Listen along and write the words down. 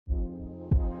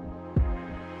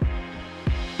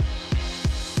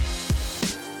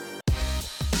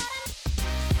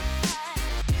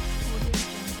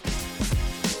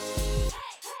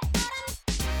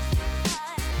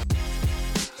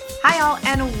all,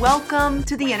 and welcome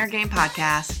to the Inner Game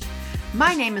Podcast.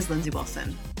 My name is Lindsey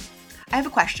Wilson. I have a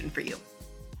question for you.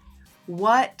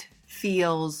 What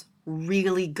feels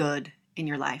really good in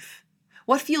your life?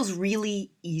 What feels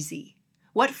really easy?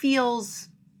 What feels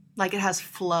like it has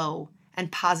flow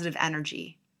and positive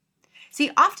energy?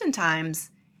 See, oftentimes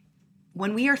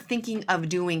when we are thinking of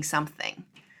doing something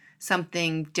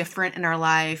different in our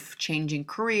life, changing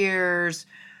careers,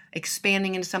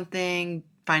 expanding into something,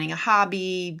 finding a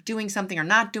hobby, doing something or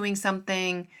not doing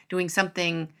something,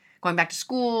 going back to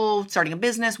school, starting a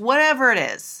business, whatever it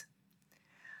is,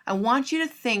 I want you to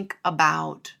think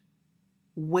about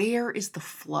where is the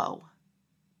flow?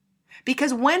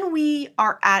 Because when we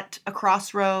are at a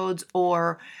crossroads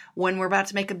or when we're about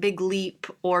to make a big leap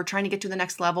or trying to get to the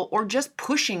next level or just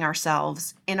pushing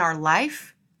ourselves in our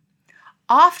life,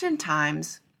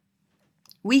 oftentimes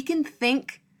we can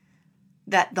think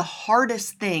that the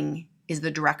hardest thing is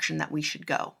the direction that we should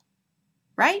go,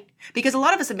 right? Because a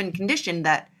lot of us have been conditioned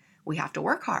that we have to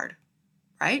work hard,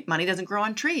 right? Money doesn't grow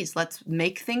on trees. Let's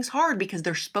make things hard because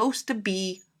they're supposed to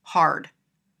be hard.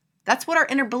 That's what our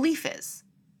inner belief is.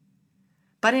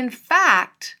 But in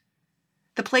fact,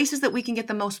 the places that we can get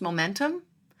the most momentum,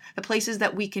 the places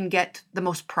that we can get the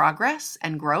most progress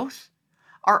and growth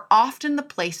are often the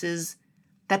places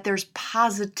that there's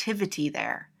positivity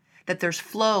there, that there's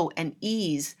flow and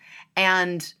ease,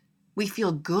 and we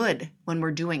feel good when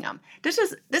we're doing them. This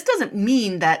doesn't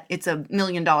mean that it's $1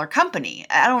 million company.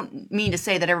 I don't mean to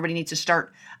say that everybody needs to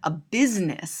start a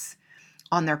business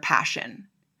on their passion.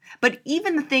 But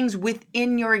even the things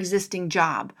within your existing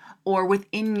job or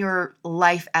within your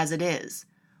life as it is,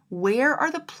 where are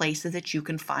the places that you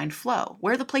can find flow?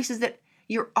 Where are the places that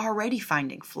you're already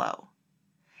finding flow?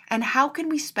 And how can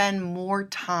we spend more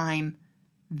time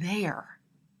there?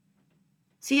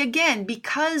 See, again,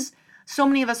 because so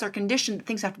many of us are conditioned that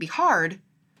things have to be hard,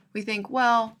 we think,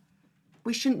 well,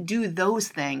 we shouldn't do those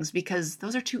things because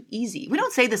those are too easy. We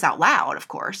don't say this out loud, of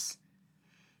course,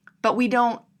 but we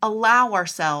don't allow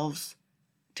ourselves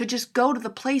to just go to the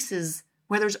places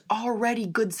where there's already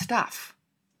good stuff,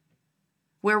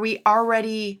 where we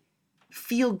already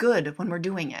feel good when we're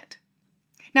doing it.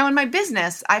 Now, in my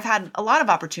business, I've had a lot of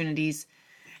opportunities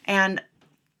and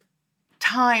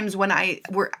times when I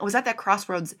was at that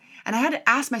crossroads and I had to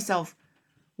ask myself,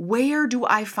 where do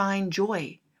I find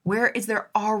joy? Where is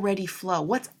there already flow?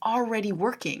 What's already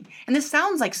working? And this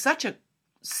sounds like such a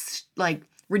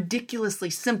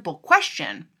ridiculously simple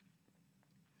question.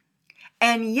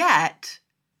 And yet,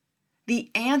 the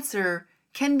answer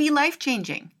can be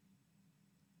life-changing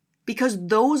because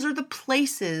those are the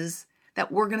places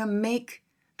that we're going to make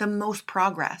the most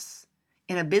progress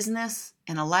in a business,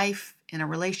 in a life, in a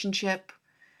relationship,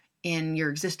 in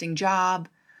your existing job.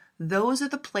 Those are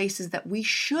the places that we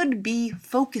should be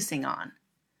focusing on.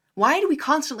 Why do we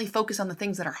constantly focus on the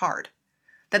things that are hard?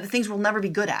 That the things we'll never be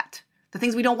good at, the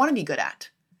things we don't want to be good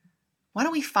at? Why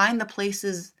don't we find the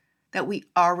places that we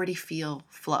already feel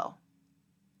flow?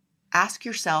 Ask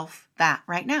yourself that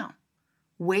right now.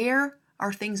 Where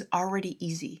are things already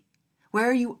easy? Where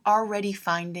are you already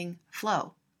finding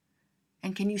flow?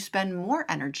 And can you spend more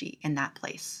energy in that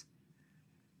place?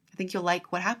 I think you'll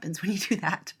like what happens when you do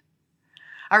that.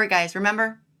 All right, guys,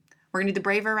 remember, we're going to do the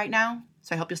braver right now,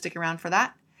 so I hope you'll stick around for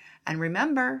that. And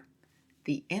remember,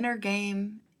 the inner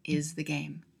game is the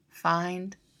game.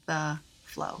 Find the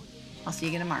flow. I'll see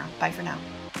you again tomorrow. Bye for now.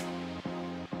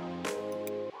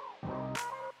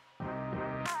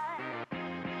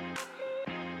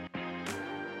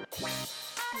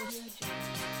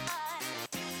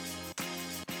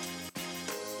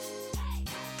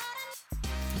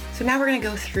 So now we're going to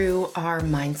go through our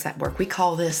mindset work. We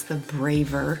call this the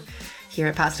braver here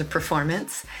at Positive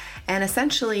Performance. And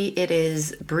essentially it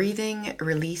is breathing,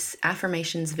 release,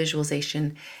 affirmations,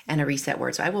 visualization, and a reset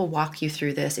word. So I will walk you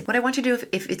through this. What I want you to do,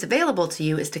 if it's available to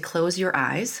you, is to close your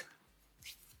eyes.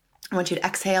 I want you to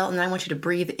exhale, and then I want you to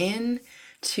breathe in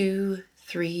 2,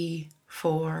 3,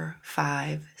 4,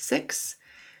 5, 6.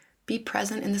 Be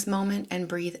present in this moment and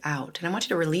breathe out. And I want you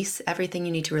to release everything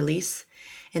you need to release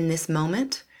in this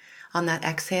moment on that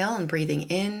exhale, and breathing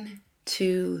in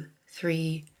 2,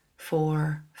 3,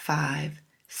 4, 5,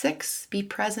 6. Be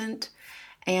present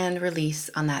and release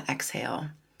on that exhale.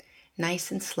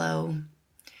 Nice and slow.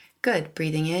 Good.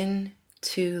 Breathing in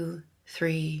 2,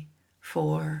 3,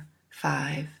 4,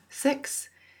 5, 6.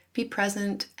 Be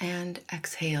present and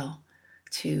exhale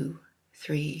 2,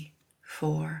 3,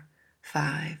 4,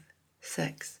 5,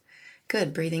 6.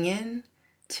 Good. Breathing in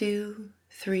 2,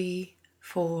 3,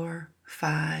 4,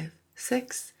 5,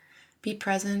 6. Be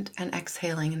present and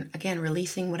exhaling. And again,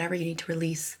 releasing whatever you need to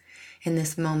release in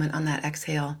this moment on that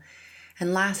exhale.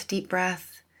 And last deep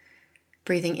breath,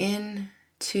 breathing in,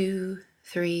 2,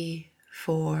 3,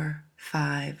 4,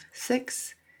 5,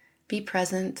 6. Be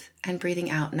present and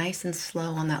breathing out nice and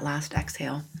slow on that last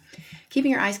exhale.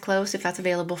 Keeping your eyes closed if that's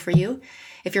available for you.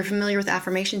 If you're familiar with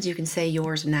affirmations, you can say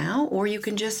yours now, or you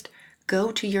can just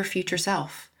go to your future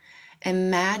self.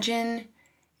 Imagine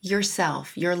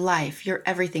yourself, your life, your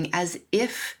everything as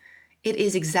if it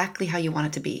is exactly how you want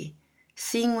it to be.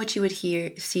 Seeing what you would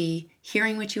see,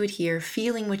 hearing what you would hear,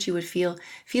 feeling what you would feel,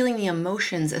 feeling the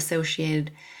emotions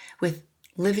associated with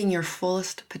living your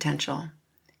fullest potential.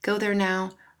 Go there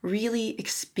now, really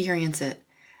experience it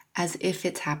as if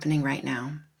it's happening right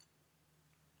now.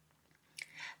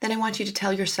 Then I want you to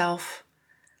tell yourself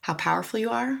how powerful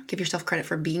you are. Give yourself credit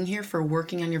for being here, for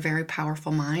working on your very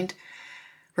powerful mind,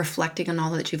 reflecting on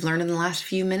all that you've learned in the last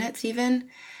few minutes even,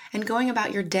 and going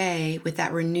about your day with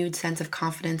that renewed sense of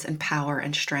confidence and power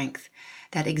and strength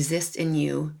that exists in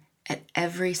you at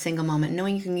every single moment,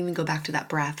 knowing you can even go back to that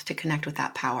breath to connect with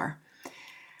that power.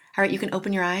 All right, you can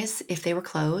open your eyes if they were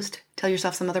closed. Tell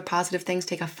yourself some other positive things.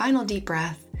 Take a final deep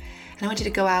breath. And I want you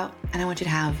to go out and I want you to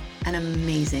have an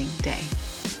amazing day.